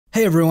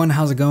Hey everyone,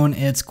 how's it going?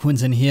 It's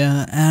Quentin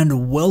here,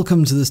 and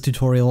welcome to this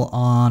tutorial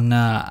on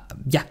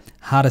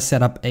how to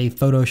set up a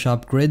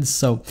Photoshop grid.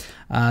 So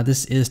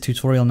this is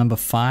tutorial number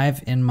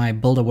 5 in my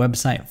Build a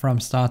Website from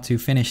Start to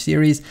Finish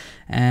series.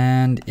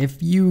 And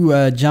if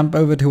you jump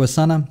over to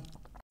Asana,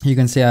 you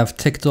can see I've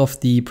ticked off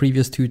the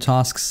previous 2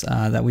 tasks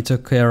that we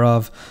took care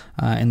of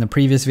in the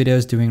previous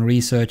videos, doing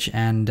research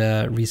and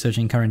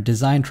researching current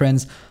design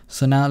trends.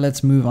 So now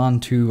let's move on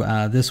to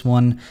this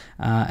one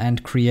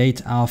and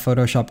create our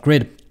Photoshop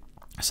grid.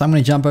 So I'm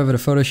going to jump over to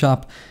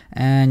Photoshop,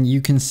 and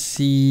you can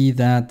see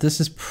that this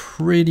is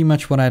pretty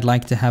much what I'd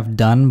like to have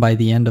done by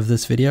the end of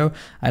this video.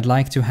 I'd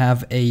like to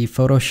have a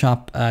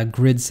Photoshop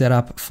grid set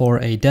up for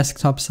a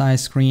desktop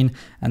size screen,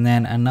 and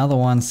then another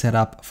one set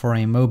up for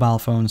a mobile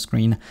phone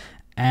screen.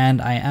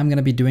 And I am going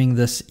to be doing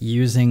this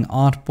using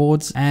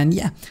artboards. And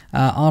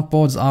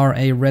artboards are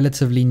a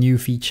relatively new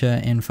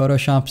feature in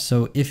Photoshop.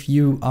 So if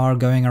you are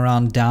going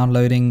around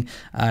downloading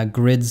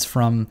grids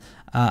from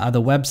other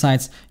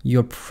websites,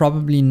 you're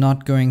probably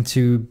not going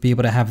to be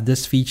able to have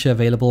this feature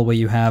available where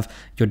you have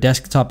your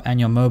desktop and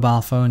your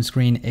mobile phone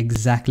screen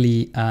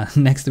exactly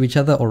next to each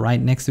other or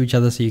right next to each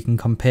other, so you can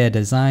compare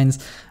designs.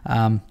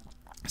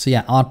 So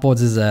yeah,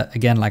 artboards is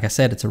again, like I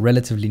said, it's a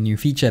relatively new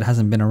feature. It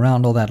hasn't been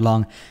around all that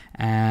long,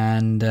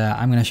 and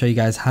I'm going to show you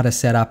guys how to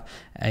set up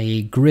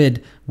a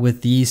grid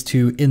with these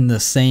two in the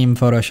same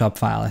Photoshop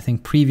file. I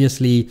think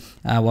previously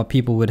what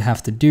people would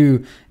have to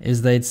do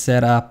is they'd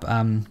set up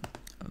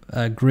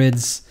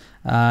grids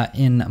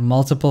in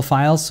multiple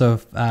files, so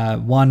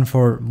one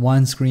for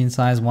one screen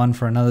size, one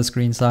for another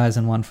screen size,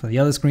 and one for the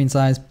other screen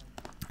size.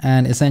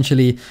 And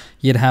essentially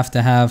you'd have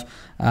to have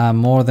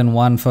more than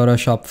one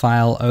Photoshop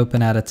file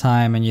open at a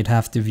time, and you'd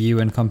have to view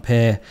and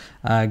compare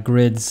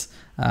grids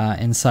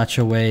in such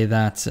a way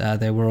that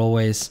they were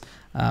always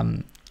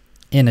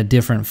in a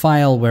different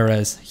file,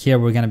 whereas here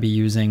we're going to be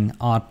using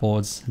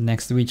artboards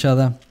next to each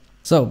other.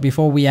 So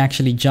before we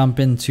actually jump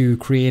into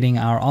creating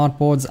our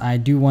artboards, I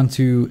do want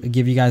to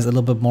give you guys a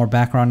little bit more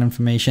background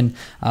information.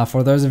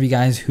 For those of you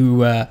guys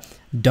who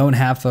don't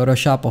have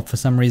Photoshop or for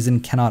some reason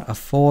cannot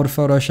afford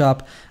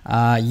Photoshop,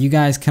 you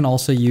guys can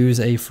also use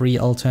a free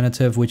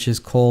alternative which is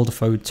called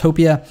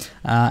Photopea,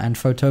 and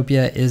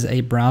Photopea is a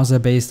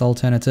browser-based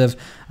alternative.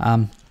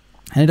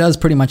 And it does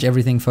pretty much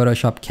everything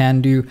Photoshop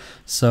can do.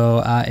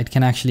 So it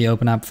can actually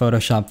open up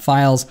Photoshop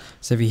files.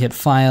 So if you hit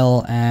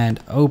File and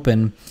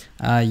Open,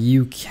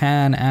 you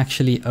can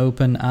actually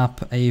open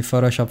up a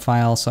Photoshop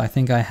file. So I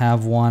think I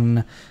have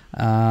one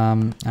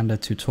under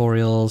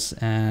Tutorials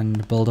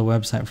and Build a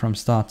Website from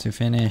Start to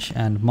Finish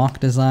and Mock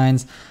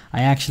Designs.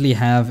 I actually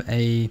have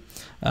a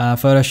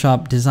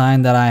Photoshop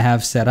design that I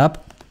have set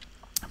up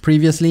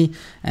previously.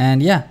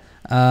 And yeah,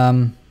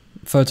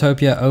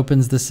 Photopea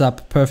opens this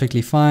up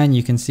perfectly fine.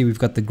 You can see we've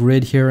got the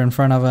grid here in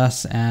front of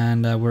us,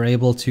 and we're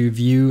able to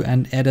view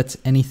and edit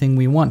anything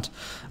we want.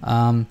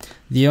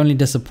 The only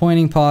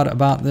disappointing part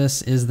about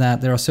this is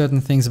that there are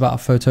certain things about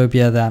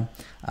Photopea that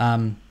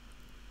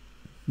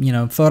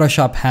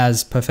Photoshop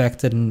has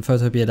perfected, and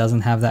Photopea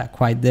doesn't have that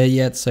quite there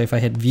yet. So if I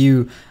hit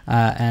View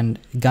and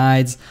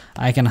Guides,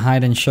 I can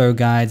hide and show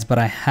guides, but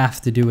I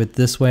have to do it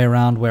this way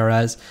around.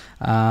 Whereas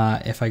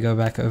if I go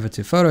back over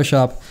to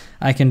Photoshop,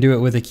 I can do it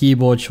with a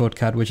keyboard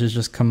shortcut, which is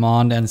just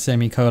Command and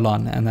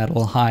semicolon, and that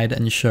will hide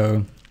and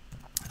show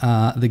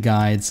the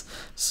guides,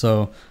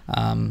 so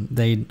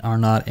they are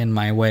not in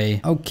my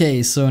way.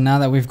 Okay, so now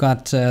that we've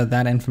got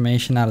that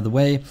information out of the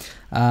way,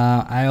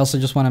 I also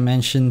just want to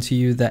mention to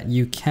you that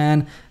you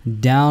can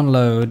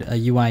download a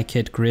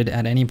Uikit grid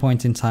at any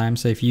point in time.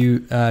 So if you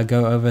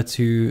go over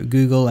to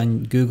Google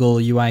and Google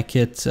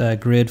Uikit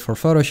grid for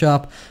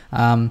Photoshop,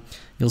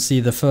 you'll see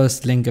the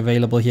first link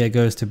available here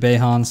goes to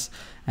Behance.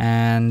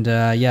 And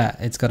yeah,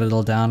 it's got a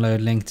little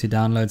download link to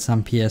download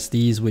some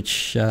PSDs,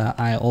 which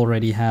I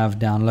already have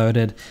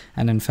downloaded.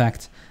 And in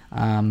fact,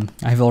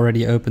 I've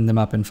already opened them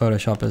up in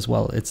Photoshop as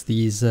well. It's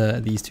these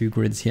 2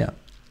 grids here.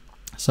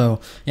 So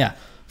yeah,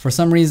 for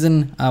some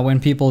reason, when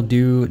people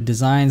do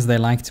designs, they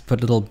like to put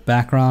little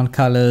background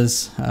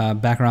colors,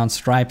 background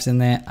stripes in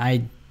there.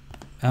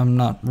 I'm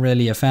not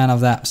really a fan of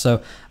that, so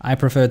I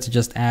prefer to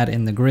just add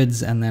in the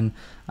grids and then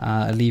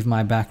leave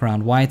my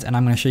background white. And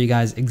I'm going to show you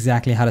guys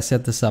exactly how to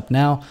set this up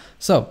now.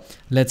 So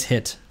let's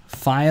hit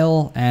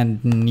File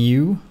and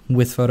New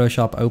with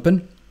Photoshop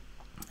open.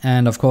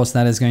 And of course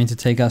that is going to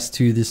take us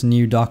to this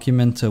new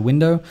document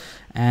window.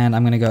 And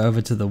I'm going to go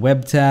over to the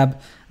Web tab.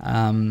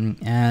 From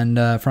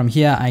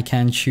here I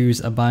can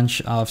choose a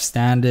bunch of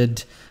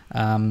standard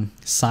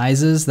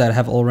sizes that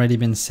have already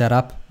been set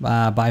up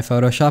by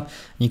Photoshop.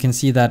 You can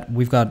see that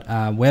we've got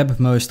Web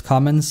Most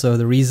Common. So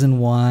the reason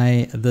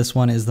why this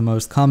one is the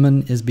most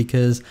common is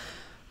because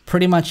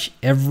pretty much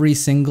every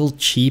single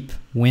cheap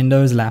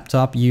Windows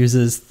laptop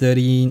uses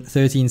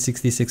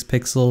 1366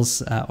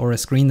 pixels or a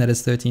screen that is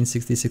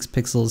 1366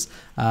 pixels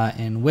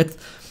in width.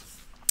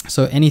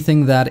 So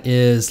anything that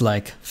is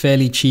like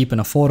fairly cheap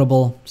and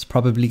affordable is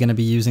probably going to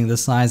be using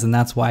this size, and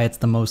that's why it's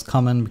the most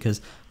common,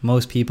 because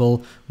most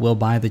people will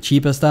buy the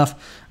cheaper stuff.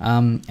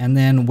 And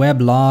then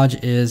Web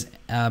Large is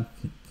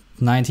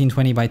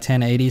 1920 by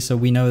 1080, so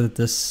we know that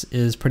this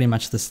is pretty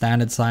much the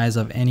standard size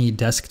of any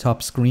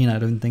desktop screen. I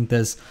don't think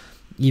there's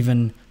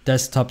even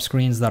desktop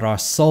screens that are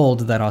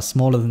sold that are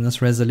smaller than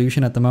this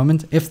resolution at the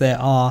moment. If there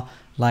are,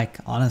 like,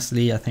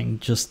 honestly, I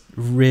think just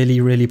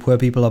really poor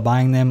people are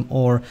buying them,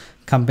 or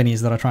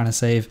companies that are trying to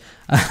save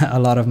a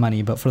lot of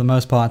money. But for the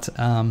most part,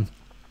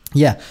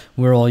 yeah,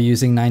 we're all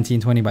using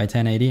 1920 by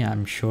 1080,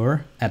 I'm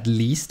sure, at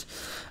least.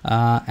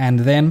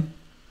 And then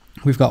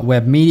we've got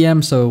web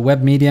medium. So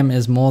web medium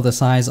is more the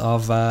size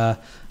of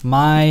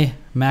my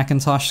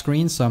Macintosh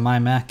screen. So my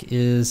Mac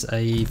is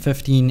a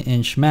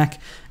 15-inch Mac,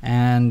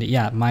 and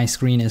yeah, my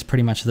screen is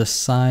pretty much this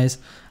size,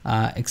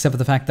 except for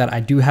the fact that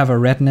I do have a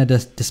Retina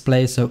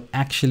display. So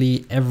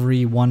actually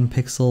every 1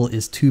 pixel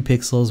is 2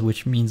 pixels,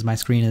 which means my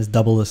screen is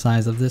double the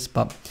size of this.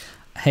 But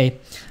hey,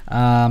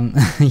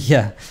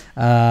 yeah,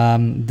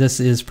 this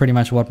is pretty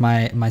much what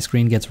my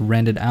screen gets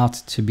rendered out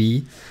to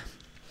be.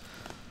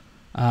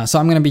 So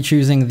I'm going to be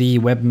choosing the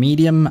web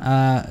medium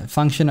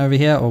function over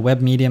here, or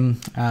web medium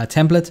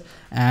template,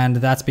 and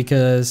that's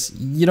because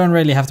you don't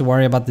really have to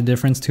worry about the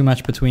difference too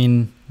much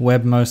between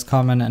web most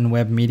common and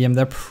web medium.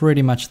 They're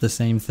pretty much the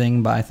same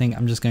thing, but I think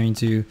I'm just going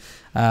to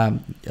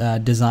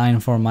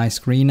design for my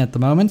screen at the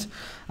moment.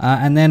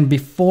 And then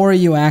before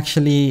you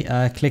actually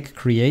click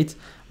create,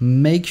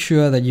 make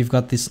sure that you've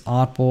got this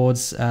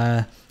artboards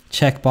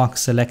checkbox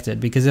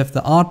selected, because if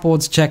the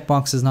artboards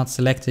checkbox is not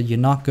selected, you're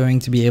not going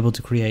to be able to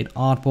create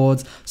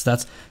artboards. So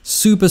that's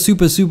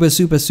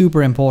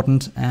super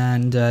important.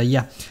 And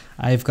yeah,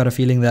 I've got a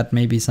feeling that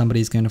maybe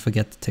somebody's going to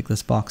forget to tick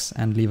this box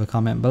and leave a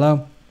comment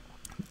below.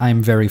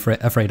 I'm very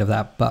afraid of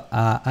that, but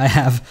I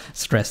have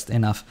stressed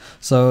enough.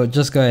 So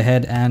just go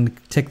ahead and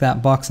tick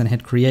that box and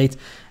hit create.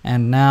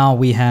 And now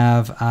we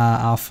have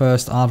our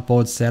first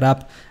artboard set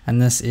up,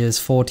 and this is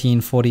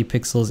 1440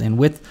 pixels in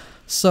width.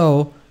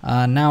 So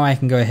now I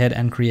can go ahead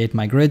and create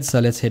my grid. So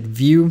let's hit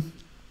view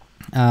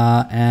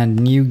and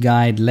new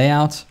guide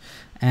layout.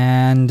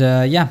 And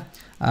yeah,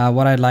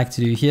 what I'd like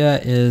to do here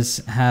is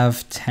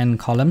have 10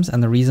 columns.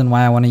 And the reason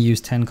why I want to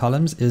use 10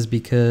 columns is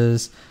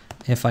because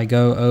if I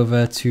go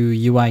over to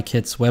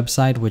Uikit's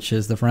website, which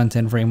is the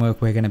front-end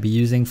framework we're going to be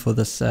using for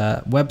this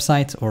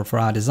website or for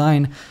our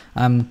design,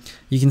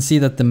 you can see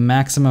that the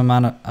maximum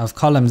amount of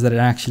columns that it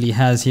actually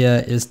has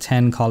here is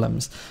 10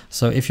 columns.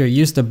 So if you're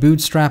used to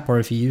Bootstrap, or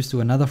if you're used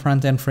to another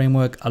front-end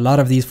framework, a lot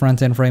of these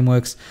front-end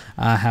frameworks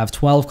have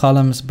 12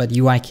 columns, but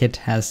Uikit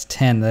has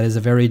 10. That is a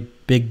very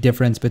big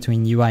difference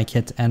between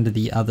Uikit and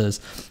the others.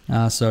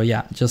 So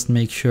yeah, just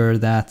make sure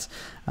that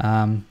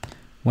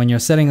when you're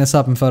setting this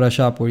up in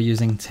Photoshop, we're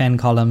using 10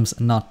 columns,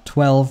 not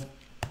 12.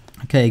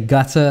 Okay,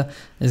 gutter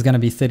is going to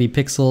be 30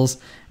 pixels.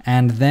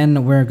 And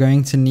then we're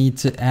going to need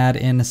to add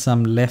in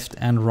some left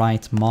and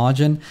right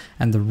margin.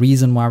 And the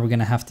reason why we're going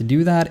to have to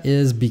do that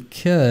is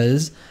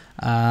because,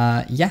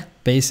 yeah,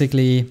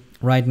 basically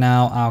right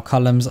now our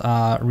columns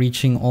are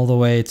reaching all the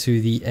way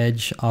to the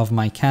edge of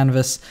my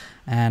canvas.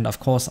 And of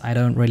course, I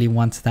don't really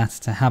want that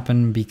to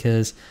happen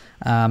because,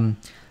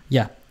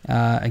 yeah,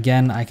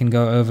 again, I can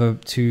go over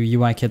to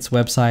Uikit's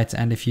website,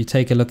 and if you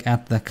take a look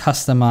at the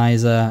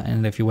customizer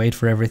and if you wait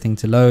for everything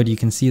to load, you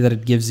can see that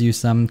it gives you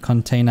some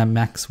container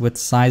max width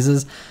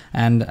sizes.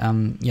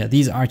 And yeah,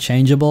 these are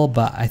changeable,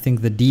 but I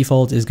think the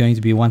default is going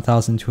to be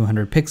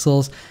 1200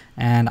 pixels.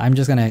 And I'm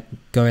just going to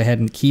go ahead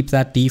and keep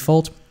that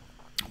default,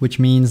 which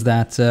means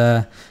that,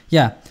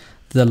 yeah,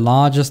 the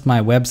largest my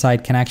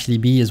website can actually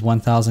be is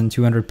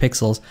 1200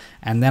 pixels.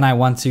 And then I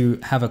want to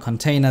have a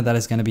container that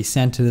is going to be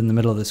centered in the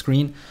middle of the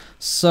screen.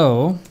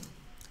 So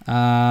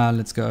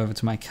let's go over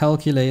to my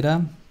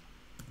calculator,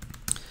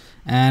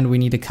 and we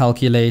need to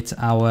calculate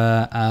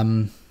our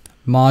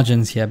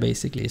margins here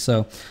basically.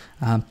 So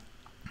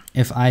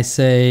if I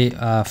say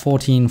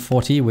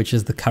 1440, which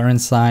is the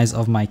current size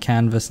of my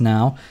canvas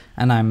now,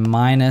 and I'm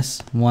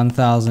minus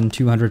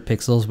 1200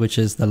 pixels, which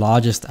is the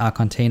largest our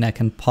container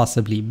can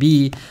possibly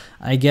be,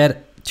 I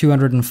get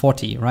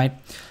 240, right?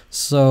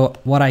 So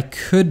what I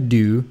could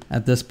do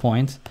at this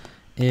point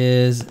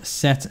is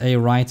set a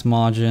right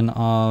margin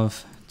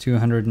of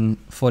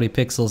 240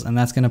 pixels, and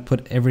that's going to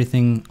put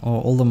everything,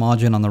 or all the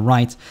margin, on the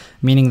right,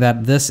 meaning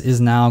that this is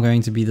now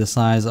going to be the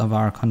size of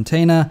our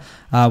container,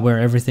 where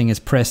everything is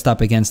pressed up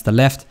against the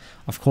left.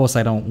 Of course,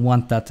 I don't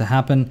want that to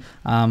happen,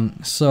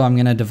 so I'm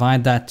going to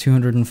divide that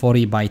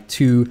 240 by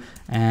 2,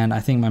 and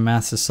I think my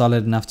maths is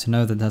solid enough to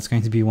know that that's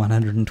going to be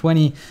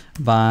 120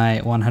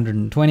 by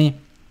 120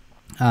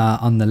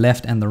 on the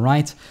left and the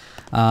right.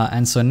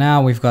 And so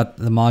now we've got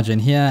the margin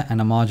here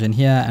and a margin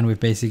here, and we've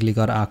basically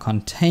got our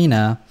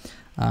container.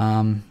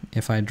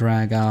 If I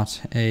drag out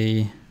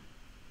a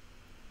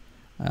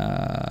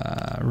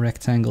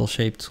rectangle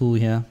shaped tool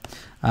here,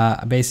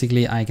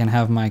 basically I can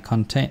have my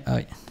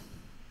container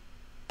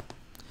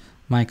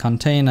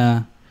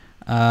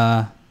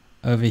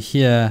over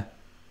here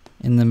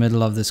in the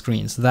middle of the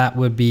screen. So that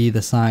would be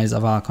the size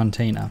of our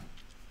container.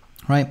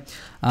 right?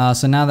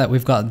 So now that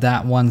we've got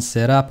that one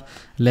set up,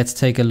 let's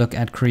take a look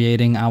at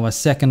creating our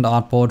second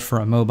artboard for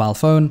a mobile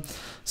phone.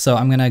 So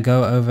I'm gonna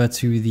go over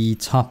to the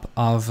top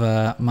of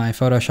my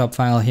Photoshop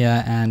file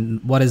here,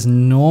 and what is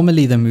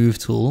normally the move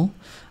tool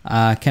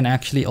can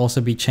actually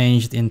also be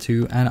changed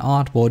into an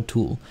artboard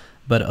tool,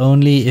 but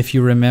only if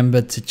you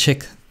remember to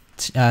tick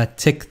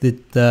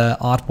the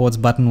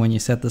artboards button when you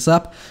set this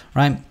up,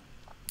 right?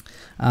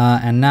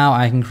 And now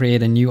I can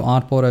create a new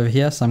artboard over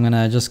here. So I'm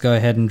gonna just go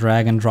ahead and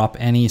drag and drop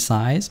any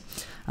size.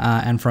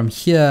 And from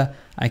here,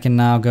 I can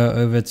now go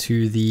over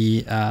to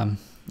the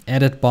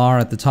edit bar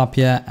at the top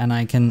here, and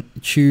I can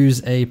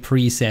choose a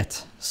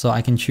preset. So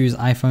I can choose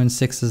iPhone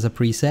 6 as a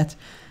preset,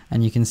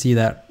 and you can see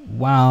that,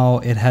 wow,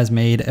 it has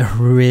made a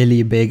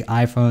really big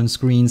iPhone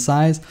screen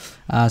size.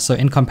 So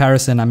in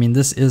comparison, I mean,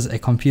 this is a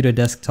computer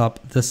desktop,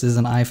 this is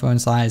an iPhone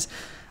size.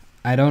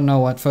 I don't know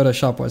what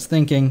Photoshop was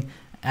thinking.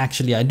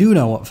 Actually, I do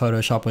know what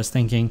Photoshop was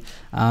thinking.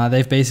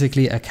 They've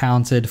basically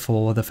accounted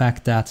for the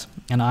fact that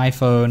an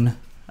iPhone,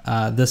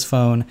 this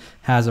phone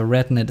has a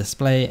retina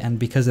display, and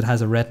because it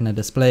has a retina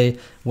display,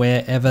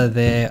 wherever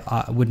there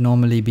would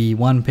normally be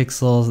 1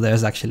 pixel,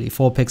 there's actually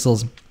 4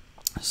 pixels.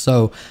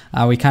 So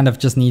we kind of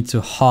just need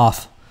to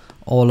half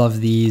all of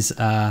these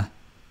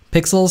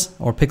pixels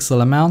or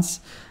pixel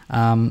amounts.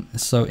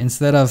 So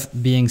instead of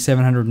being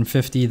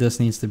 750, this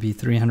needs to be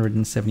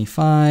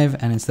 375,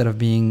 and instead of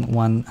being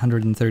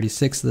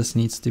 136, this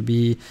needs to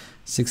be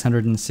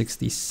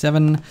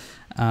 667.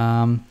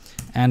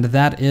 And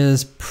that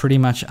is pretty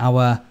much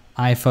our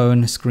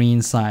iPhone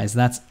screen size.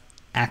 That's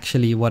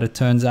actually what it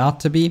turns out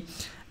to be.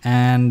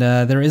 And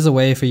there is a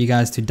way for you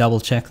guys to double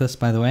check this,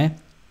 by the way.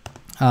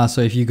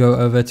 So if you go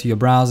over to your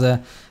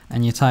browser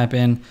and you type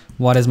in,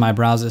 what is my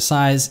browser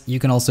size? You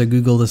can also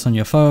Google this on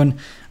your phone,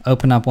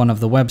 open up one of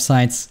the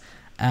websites,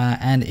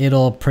 and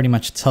it'll pretty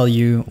much tell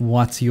you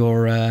what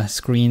your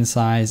screen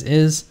size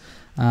is.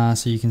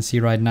 So you can see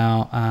right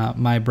now,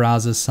 my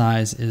browser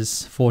size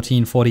is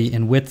 1440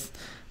 in width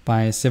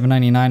by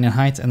 799 in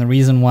height. And the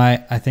reason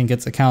why I think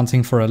it's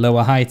accounting for a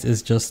lower height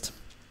is just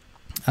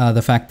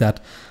the fact that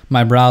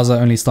my browser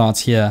only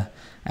starts here.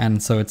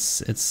 And so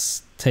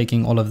it's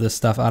taking all of this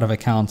stuff out of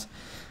account.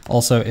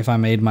 Also, if I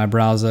made my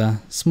browser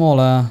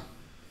smaller,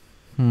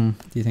 do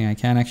you think I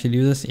can actually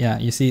do this? Yeah,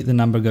 you see the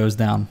number goes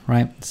down,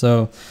 right?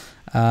 So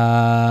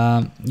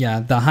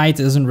yeah, the height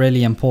isn't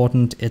really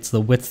important. It's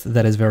the width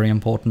that is very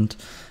important.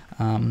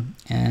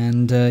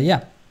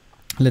 Yeah,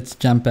 let's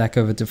jump back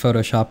over to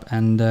Photoshop,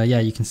 and yeah,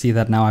 you can see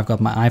that now I've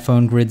got my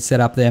iPhone grid set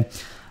up there.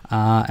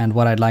 And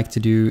what I'd like to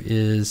do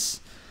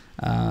is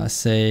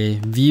say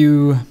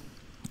view.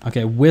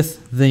 Okay,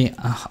 with the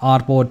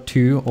artboard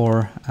 2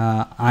 or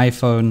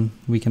iPhone,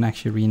 we can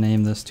actually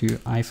rename this to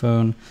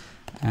iPhone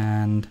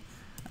and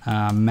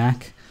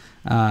Mac.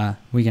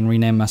 We can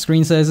rename my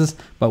screen sizes,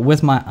 but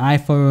with my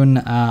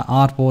iPhone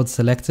artboard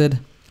selected,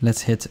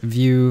 let's hit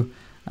view,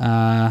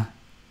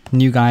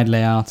 new guide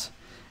layout,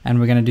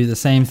 and we're going to do the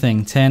same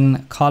thing,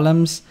 10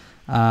 columns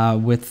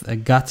with a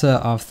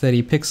gutter of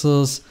 30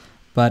 pixels,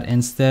 but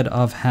instead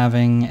of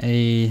having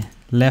a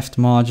left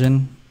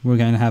margin, we're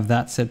going to have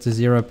that set to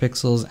 0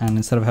 pixels, and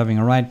instead of having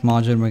a right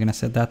margin, we're going to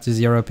set that to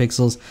 0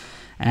 pixels.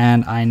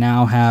 And I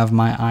now have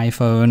my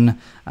iPhone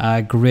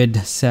grid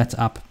set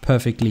up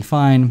perfectly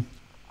fine.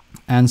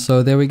 And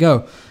so there we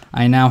go.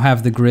 I now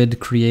have the grid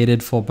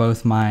created for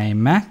both my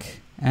Mac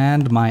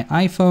and my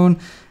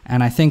iPhone.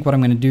 And I think what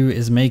I'm going to do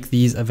is make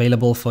these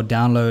available for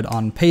download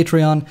on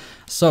Patreon.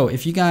 So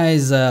if you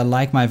guys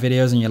like my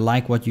videos and you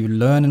like what you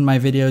learn in my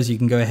videos, you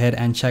can go ahead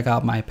and check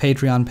out my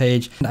Patreon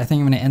page. And I think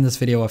I'm going to end this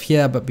video off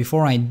here. But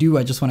before I do,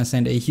 I just want to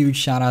send a huge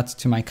shout out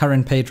to my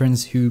current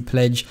patrons who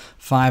pledge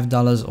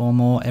 $5 or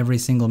more every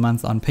single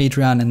month on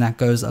Patreon. And that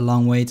goes a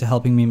long way to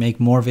helping me make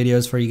more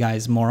videos for you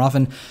guys more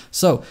often.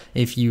 So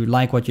if you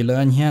like what you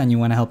learn here and you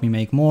want to help me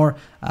make more,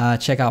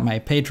 check out my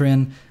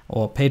Patreon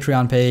or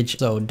Patreon page.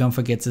 So don't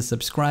forget to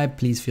subscribe.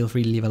 Please feel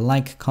free to leave a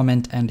like,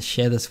 comment, and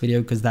share this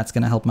video because that's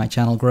going to help my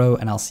channel grow.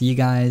 And I'll see you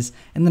guys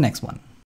in the next one.